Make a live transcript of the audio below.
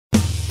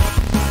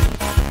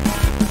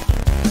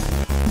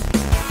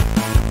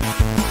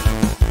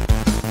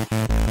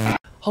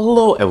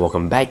Hello and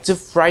welcome back to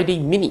Friday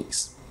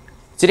Minis.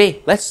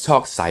 Today, let's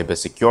talk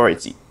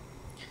cybersecurity.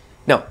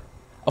 Now,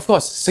 of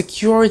course,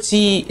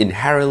 security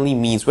inherently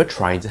means we're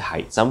trying to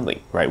hide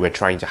something, right? We're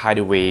trying to hide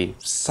away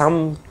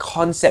some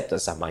concept or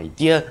some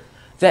idea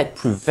that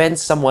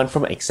prevents someone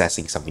from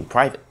accessing something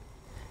private.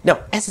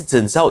 Now, as it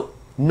turns out,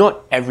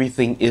 not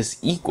everything is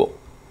equal.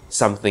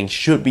 Something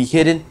should be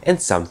hidden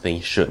and something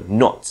should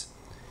not.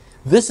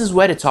 This is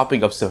where the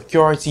topic of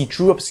security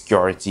through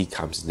obscurity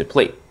comes into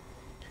play.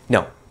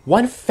 Now,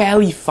 one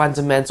fairly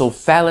fundamental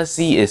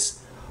fallacy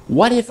is,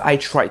 what if I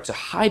tried to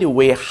hide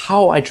away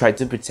how I tried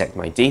to protect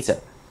my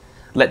data?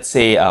 Let's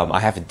say I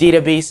have a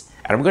database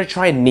and I'm going to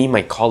try and name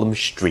my column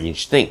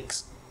strange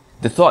things.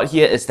 The thought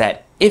here is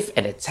that if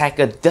an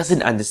attacker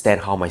doesn't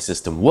understand how my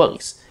system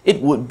works,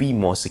 it would be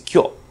more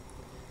secure.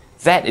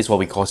 That is what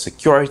we call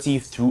security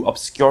through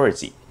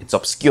obscurity. It's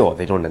obscure,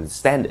 they don't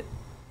understand it.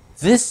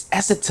 This,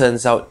 as it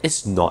turns out,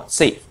 is not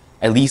safe,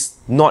 at least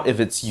not if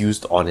it's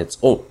used on its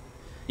own.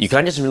 You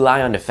can't just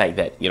rely on the fact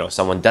that,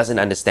 someone doesn't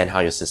understand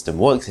how your system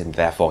works and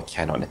therefore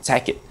cannot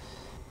attack it.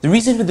 The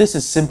reason for this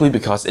is simply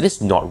because it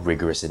is not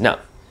rigorous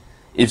enough.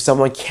 If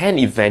someone can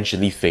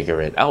eventually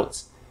figure it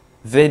out,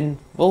 then,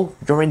 well,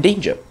 you're in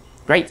danger,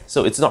 right?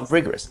 So it's not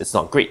rigorous, it's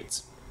not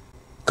great.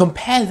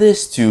 Compare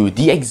this to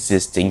the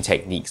existing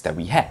techniques that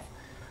we have.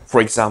 For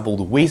example,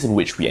 the ways in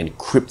which we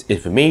encrypt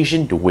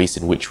information, the ways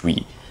in which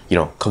we,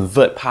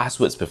 convert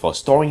passwords before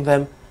storing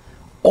them.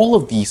 All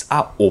of these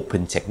are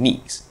open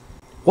techniques.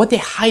 What they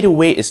hide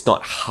away is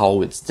not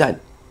how it's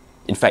done.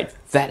 In fact,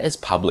 that is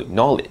public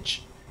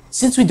knowledge.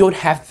 Since we don't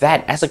have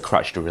that as a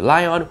crutch to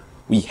rely on,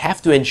 we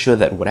have to ensure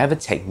that whatever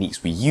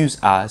techniques we use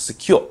are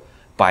secure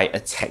by a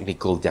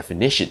technical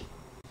definition.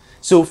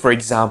 So for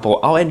example,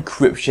 our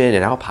encryption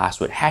and our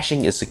password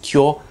hashing is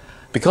secure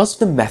because of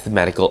the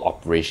mathematical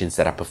operations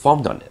that are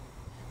performed on it.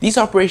 These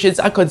operations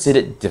are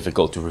considered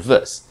difficult to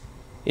reverse.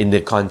 In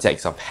the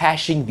context of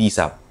hashing, these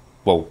are,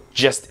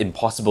 just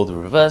impossible to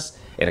reverse.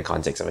 In the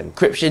context of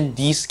encryption,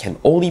 these can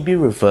only be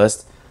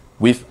reversed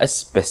with a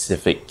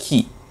specific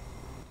key.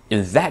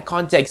 In that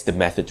context, the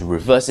method to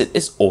reverse it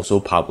is also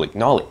public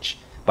knowledge.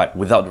 But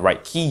without the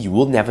right key, you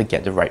will never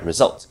get the right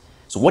result.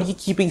 So what you're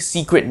keeping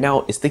secret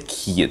now is the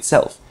key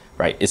itself,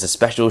 right? It's a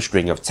special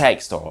string of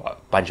text or a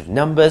bunch of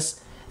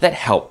numbers that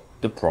help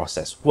the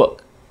process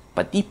work.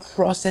 But the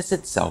process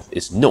itself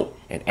is known,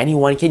 and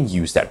anyone can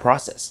use that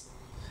process.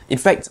 In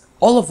fact,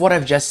 all of what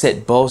I've just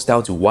said boils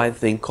down to one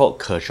thing called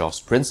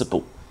Kirchhoffs'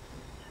 principle.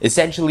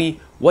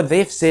 Essentially, what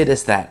they've said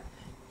is that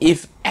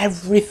if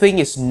everything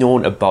is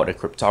known about a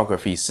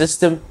cryptography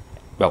system,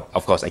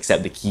 of course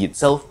except the key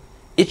itself,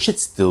 it should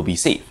still be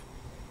safe.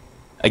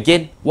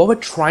 Again, what we're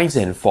trying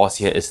to enforce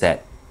here is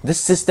that the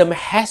system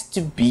has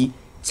to be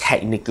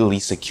technically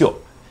secure.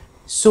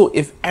 So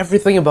if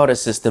everything about a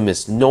system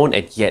is known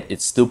and yet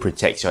it still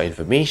protects your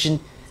information,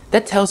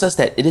 that tells us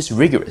that it is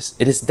rigorous,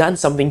 it has done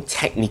something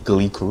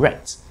technically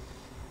correct.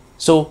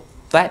 So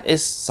that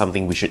is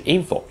something we should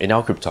aim for in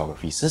our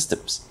cryptography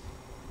systems.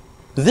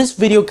 This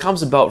video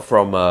comes about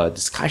from a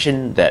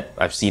discussion that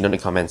I've seen on the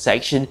comment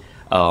section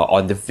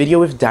on the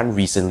video we've done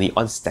recently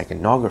on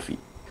steganography.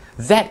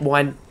 That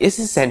one is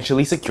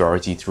essentially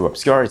security through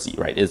obscurity,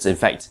 right? It's in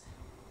fact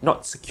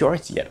not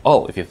security at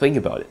all if you think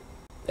about it.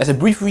 As a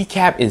brief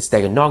recap, in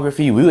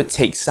steganography, we would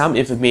take some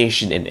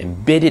information and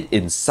embed it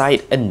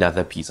inside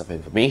another piece of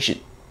information.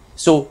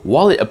 So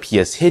while it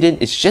appears hidden,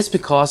 it's just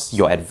because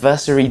your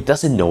adversary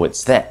doesn't know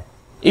it's there.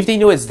 If they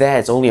know it's there,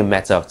 it's only a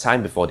matter of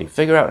time before they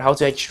figure out how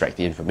to extract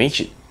the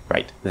information,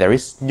 right? There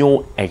is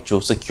no actual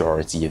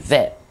security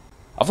there.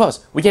 Of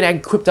course, we can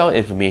encrypt our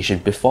information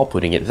before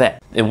putting it there.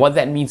 And what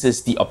that means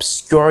is the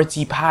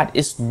obscurity part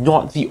is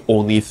not the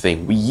only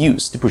thing we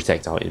use to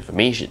protect our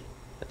information.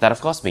 That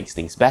of course makes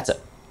things better.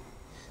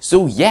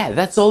 So yeah,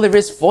 that's all there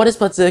is for this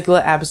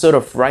particular episode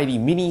of Friday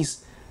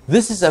Minis.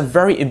 This is a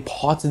very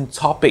important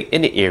topic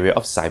in the area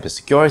of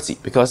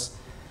cybersecurity because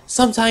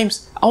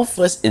sometimes our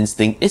first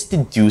instinct is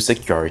to do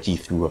security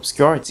through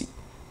obscurity.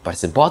 But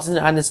it's important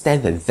to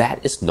understand that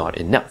that is not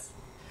enough.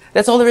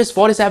 That's all there is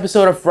for this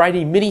episode of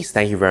Friday Minis.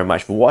 Thank you very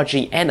much for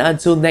watching, and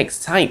until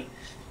next time,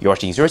 you're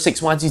watching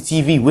 0612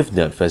 TV with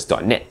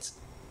NERDfirst.net.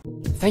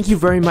 Thank you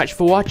very much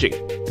for watching.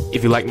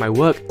 If you like my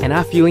work and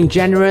are feeling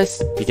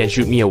generous, you can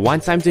shoot me a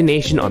one-time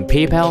donation on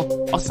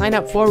PayPal or sign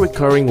up for a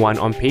recurring one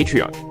on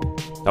Patreon.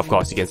 Of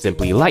course, you can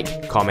simply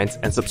like, comment,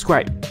 and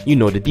subscribe. You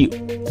know the deal.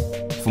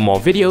 For more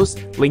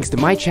videos, links to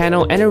my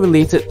channel and a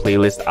related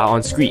playlist are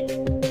on screen.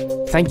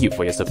 Thank you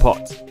for your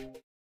support.